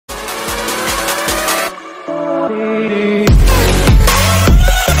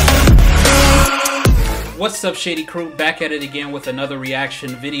What's up, Shady Crew? Back at it again with another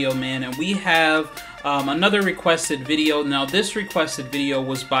reaction video, man. And we have another requested video. Now, this requested video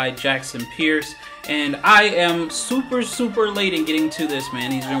was by Jackson Pierce. And I am super late in getting to this, man.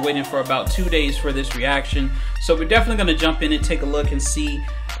 He's been waiting for about 2 days for this reaction. So we're definitely going to jump in and take a look and see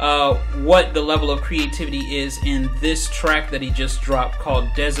what the level of creativity is in this track that he just dropped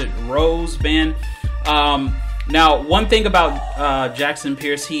called Desert Rose, man. Now, one thing about Jackson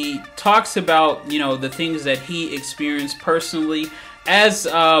Pierce, he talks about, you know, the things that he experienced personally as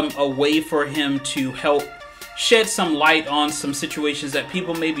a way for him to help shed some light on some situations that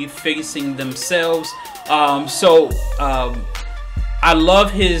people may be facing themselves. I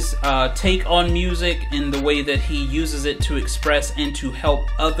love his take on music and the way that he uses it to express and to help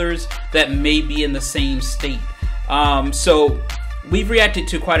others that may be in the same state. So we've reacted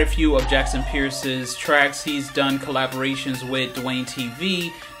to quite a few of Jackson Pierce's tracks. He's done collaborations with Dwayne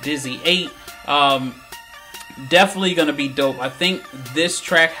TV, Dizzy 8. Definitely gonna be dope. I think this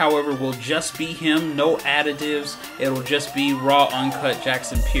track, however, will just be him, no additives. It'll just be raw, uncut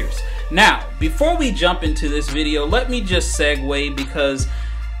Jackson Pierce. Now, before we jump into this video, let me just segue because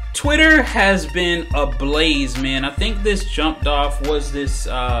Twitter has been ablaze, man. I think this jumped off, was this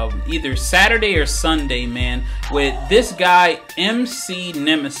either Saturday or Sunday, man, with this guy, MC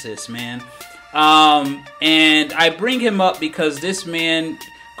Nemesis, man. And I bring him up because this man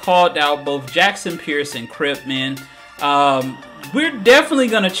called out both Jackson Pierce and Crip, man. We're definitely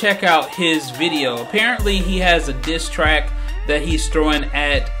gonna check out his video. Apparently he has a diss track that he's throwing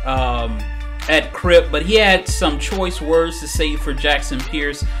at Crip, but he had some choice words to say for Jackson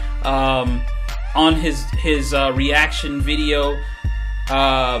Pierce on his reaction video.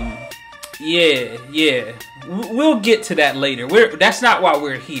 Yeah, we'll get to that later. That's not why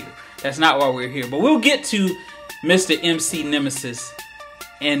we're here. That's not why we're here. But we'll get to Mr. MC Nemesis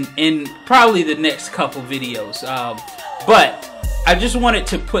in probably the next couple videos. But I just wanted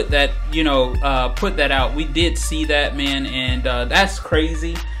to put that, you know, put that out. We did see that, man, and that's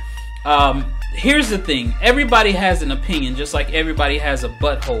crazy. Here's the thing. Everybody has an opinion, just like everybody has a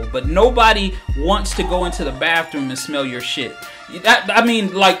butthole, but nobody wants to go into the bathroom and smell your shit. I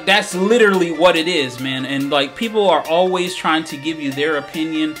mean, like, that's literally what it is, man. And like, people are always trying to give you their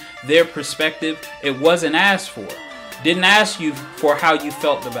opinion, their perspective. It wasn't asked for. Didn't ask you for how you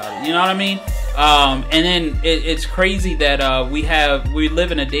felt about it. You know what I mean? And then it's crazy that we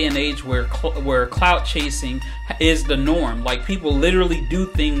live in a day and age where clout chasing is the norm. Like, people literally do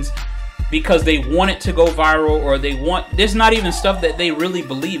things because they want it to go viral, or there's not even stuff that they really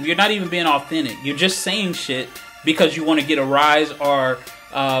believe. You're not even being authentic. You're just saying shit because you want to get a rise, or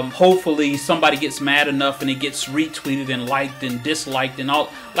hopefully somebody gets mad enough and it gets retweeted and liked and disliked and all.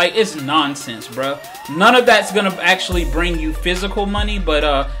 Like, it's nonsense, bro. None of that's gonna actually bring you physical money,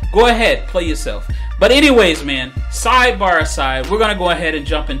 but go ahead, play yourself. But anyways, man, sidebar aside, we're gonna go ahead and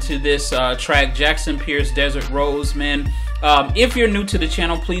jump into this track, Jackson Pierce, Desert Rose, man. If you're new to the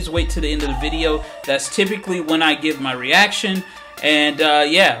channel, please wait to the end of the video. That's typically when I give my reaction. And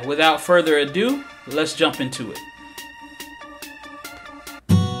yeah, without further ado, let's jump into it.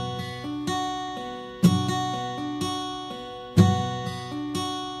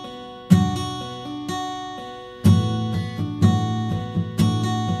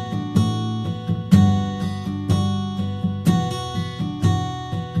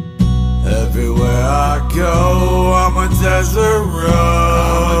 Everywhere I go, I'm a desert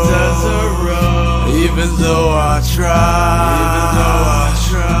rose. Even though I try, I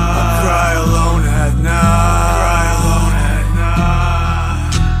cry alone at night.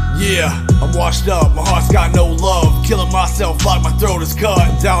 Yeah, I'm washed up, my heart's got no love. Killing myself like my throat is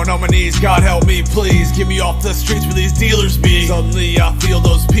cut. Down on my knees, God help me please. Get me off the streets where these dealers be. Suddenly I feel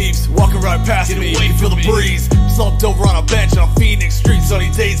those peeps walking right past me. Away, feel the breeze. Slumped over on a bench on Phoenix Street. Sunny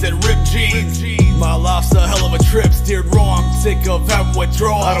days that rip jeans. My life's a hell of a trip, steered wrong. I'm sick of having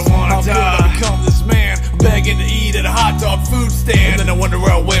withdrawals. I don't wanna die. I become this man, I'm begging to eat at a hot dog food stand. And then I wonder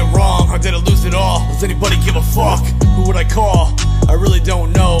where I went wrong, or did I lose it all? Does anybody give a fuck? Who would I call? I really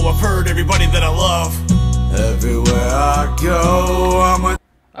don't know. I've heard everybody that I love. Everywhere I go, I'm a...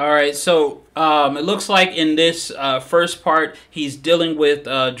 Alright, so it looks like in this first part, he's dealing with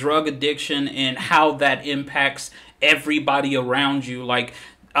drug addiction and how that impacts everybody around you. Like,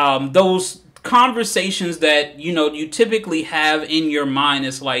 those conversations that, you know, you typically have in your mind.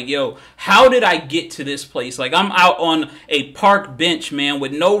 It's like, yo, how did I get to this place? Like, I'm out on a park bench, man,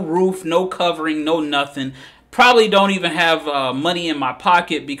 with no roof, no covering, no nothing. Probably don't even have money in my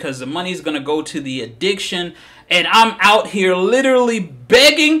pocket because the money's going to go to the addiction. And I'm out here literally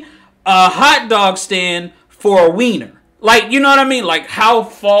begging a hot dog stand for a wiener. Like, you know what I mean? Like, how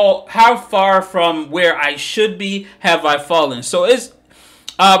far from where I should be have I fallen? So it's,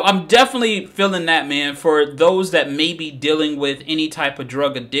 I'm definitely feeling that, man. For those that may be dealing with any type of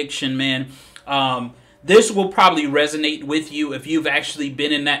drug addiction, man, this will probably resonate with you if you've actually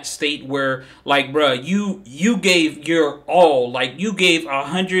been in that state where, like, bruh, you gave your all, like you gave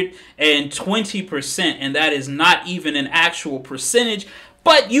 120%, and that is not even an actual percentage,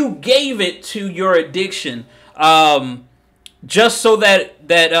 but you gave it to your addiction. Just so that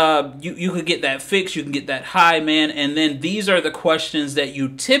you could get that fix, you can get that high, man. And then these are the questions that you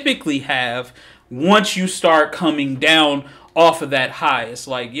typically have once you start coming down off of that high. It's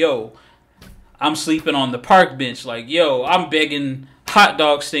like, yo, I'm sleeping on the park bench. Like, yo, I'm begging hot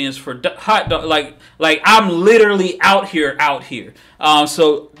dog stands for hot dog. Like I'm literally out here.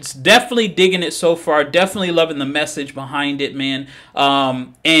 So it's definitely digging it so far. Definitely loving the message behind it, man.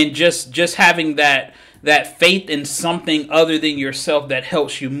 And just having that faith in something other than yourself that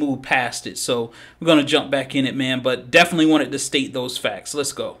helps you move past it. So we're going to jump back in it, man, but definitely wanted to state those facts.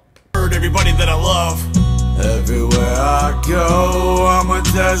 Let's go. Everybody that I love. Everywhere I go, I'm a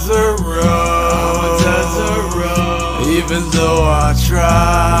desert road. Even though I try,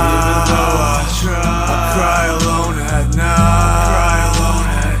 I cry alone at night.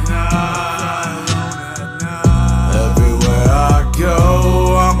 Everywhere I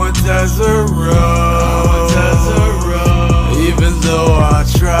go, I'm a desert road. Even though I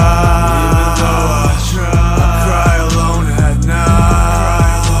try, I cry alone at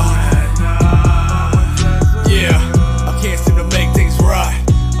night. Yeah, I can't seem to make things right.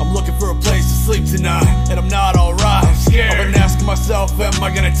 I'm looking for a place to sleep tonight, and I'm not alright. I'm scared. I've been asking myself, am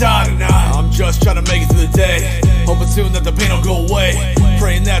I gonna die tonight? I'm just trying to make it through the day, hoping soon that the pain will go away.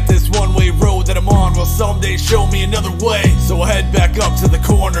 Praying that this one-way road that I'm on will someday show me another way. So I'll head back up to the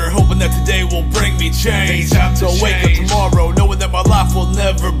corner, hoping that today will bring me change. So I'll wake up tomorrow knowing that my life will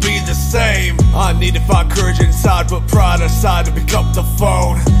never be the same. I need to find courage inside, put pride aside to pick up the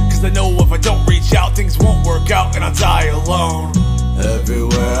phone. Cause I know if I don't reach out, things won't work out and I'll die alone.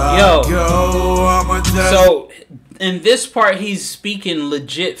 Everywhere I go, I'm a So in this part, he's speaking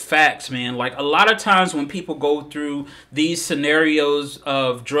legit facts, man. Like, a lot of times when people go through these scenarios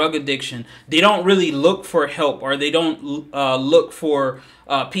of drug addiction, they don't really look for help, or they don't look for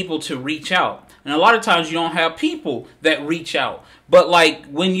people to reach out. And a lot of times you don't have people that reach out. But like,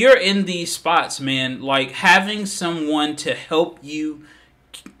 when you're in these spots, man, like having someone to help you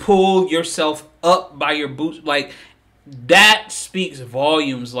pull yourself up by your boots, like, that speaks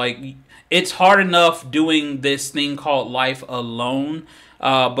volumes. Like, it's hard enough doing this thing called life alone,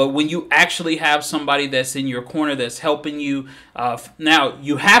 but when you actually have somebody that's in your corner that's helping you, now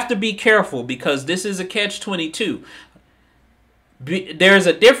you have to be careful because this is a catch-22. There's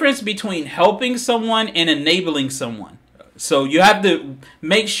a difference between helping someone and enabling someone. So you have to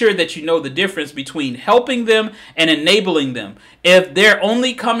make sure that you know the difference between helping them and enabling them. If they're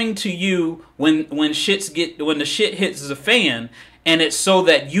only coming to you when the shit hits the fan, and it's so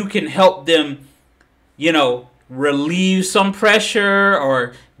that you can help them, you know, relieve some pressure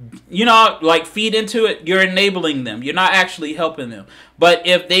or, you know, like feed into it, you're enabling them. You're not actually helping them. But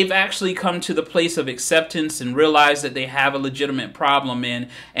if they've actually come to the place of acceptance and realize that they have a legitimate problem, and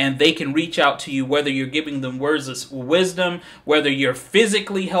they can reach out to you, whether you're giving them words of wisdom, whether you're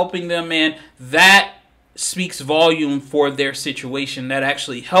physically helping them, man, that speaks volume for their situation. That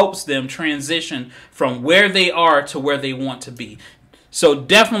actually helps them transition from where they are to where they want to be. So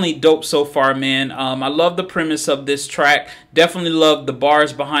definitely dope so far, man. I love the premise of this track. Definitely love the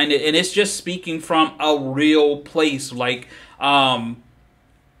bars behind it. And it's just speaking from a real place. Like,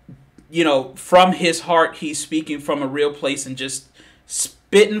 you know, from his heart, he's speaking from a real place and just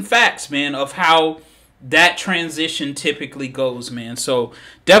spitting facts, man, of how that transition typically goes, man. So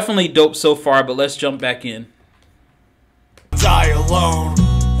definitely dope so far, but let's jump back in. Die alone.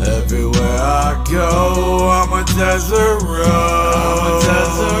 Everywhere I go, I'm a desert road.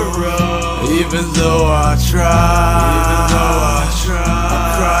 Even though I try, I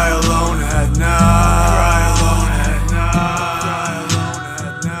cry alone at night.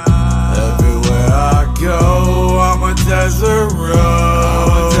 Everywhere I go, I'm a desert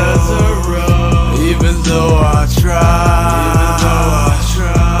road. Even though I try, I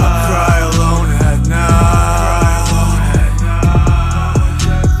cry alone at night.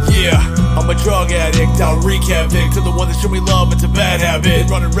 Yeah, I'm a drug addict, I'll wreak havoc to the one that showed me love, it's a bad habit.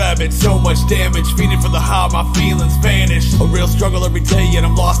 Running rabbit, so much damage, feeding for the high, my feelings vanish. A real struggle every day, and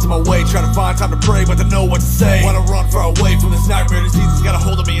I'm lost in my way, trying to find time to pray, but to know what to say. Wanna run far away from this nightmare disease, it's got a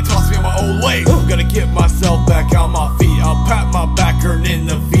hold of me and toss me on my own way. I'm gonna get myself back on my feet, I'll pat my back, earning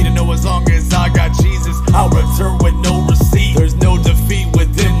the feet, and know as long as I got Jesus, I'll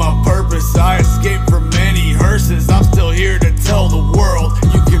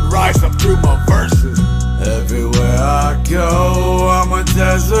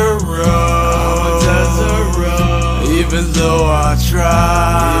desert road. I'm a desert road. Even though I try,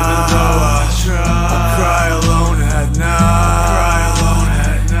 I cry alone at night.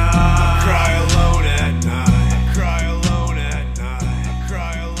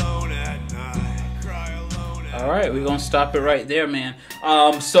 Alright, we're gonna stop it right there, man.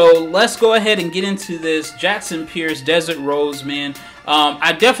 So let's go ahead and get into this Jackson Pierce Desert Rose, man.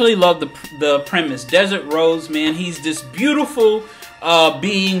 I definitely love the premise. Desert Rose, man, he's this beautiful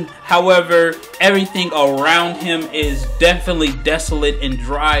being. However, everything around him is definitely desolate and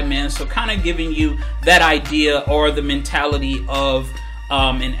dry, man. So kind of giving you that idea or the mentality of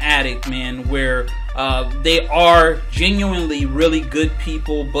an addict, man, where they are genuinely really good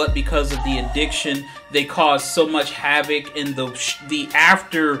people, but because of the addiction, they cause so much havoc, and the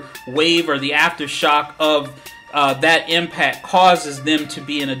after wave or the aftershock of that impact causes them to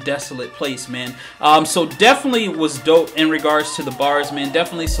be in a desolate place, man. So definitely was dope in regards to the bars, man.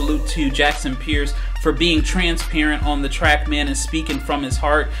 Definitely salute to Jackson Pierce for being transparent on the track, man, and speaking from his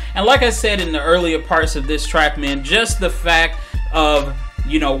heart. And like I said in the earlier parts of this track, man, just the fact of,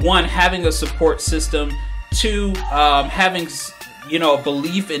 you know, one, having a support system, two, having, you know,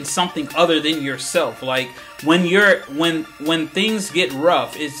 belief in something other than yourself. Like when things get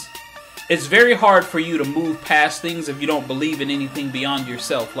rough, it's very hard for you to move past things if you don't believe in anything beyond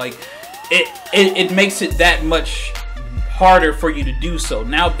yourself. Like it makes it that much harder for you to do so.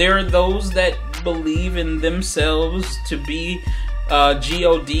 Now there are those that believe in themselves to be God,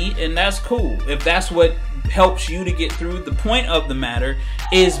 and that's cool. If that's what helps you to get through, the point of the matter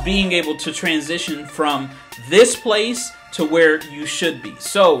is being able to transition from this place to where you should be.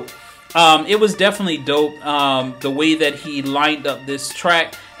 So it was definitely dope, the way that he lined up this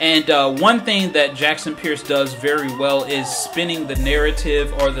track. And one thing that Jackson Pierce does very well is spinning the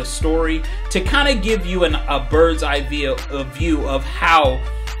narrative or the story to kind of give you a bird's eye view of how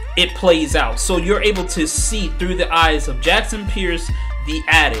it plays out. So you're able to see through the eyes of Jackson Pierce, the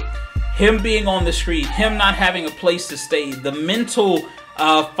addict, him being on the street, him not having a place to stay, the mental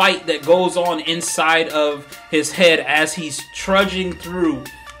fight that goes on inside of his head as he's trudging through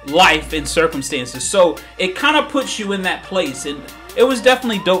life and circumstances. So it kind of puts you in that place, and it was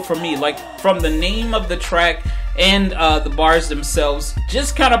definitely dope for me. Like from the name of the track and the bars themselves,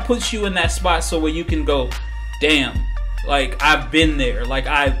 just kind of puts you in that spot so where you can go, damn, like I've been there. Like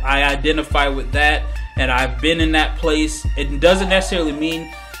I identify with that, and I've been in that place. It doesn't necessarily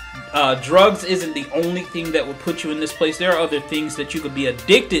mean drugs isn't the only thing that would put you in this place. There are other things that you could be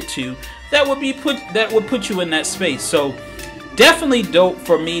addicted to that would put you in that space. So definitely dope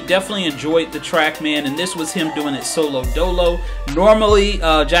for me. Definitely enjoyed the track, man. And this was him doing it solo dolo. Normally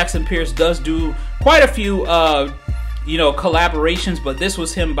Jackson Pierce does do quite a few you know, collaborations, but this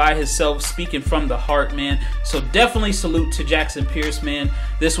was him by himself speaking from the heart, man. So definitely salute to Jackson Pierce, man.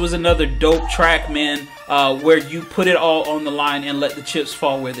 This was another dope track, man, where you put it all on the line and let the chips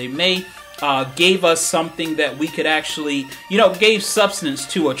fall where they may. Gave us something that we could actually, you know, gave substance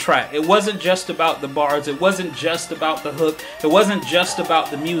to a track. It wasn't just about the bars, it wasn't just about the hook, it wasn't just about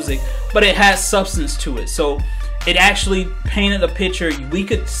the music, but it had substance to it. So it actually painted a picture. We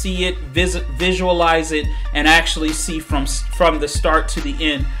could see it, visualize it, and actually see from the start to the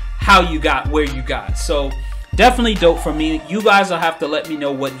end how you got where you got. So definitely dope for me. You guys will have to let me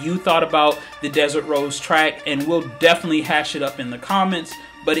know what you thought about the Desert Rose track, and we'll definitely hash it up in the comments.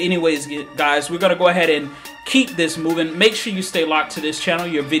 But anyways, guys, we're going to go ahead and keep this moving. Make sure you stay locked to this channel.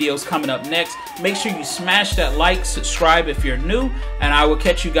 Your video's coming up next. Make sure you smash that like, subscribe if you're new, and I will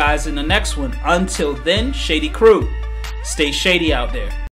catch you guys in the next one. Until then, Shady Crew, stay shady out there.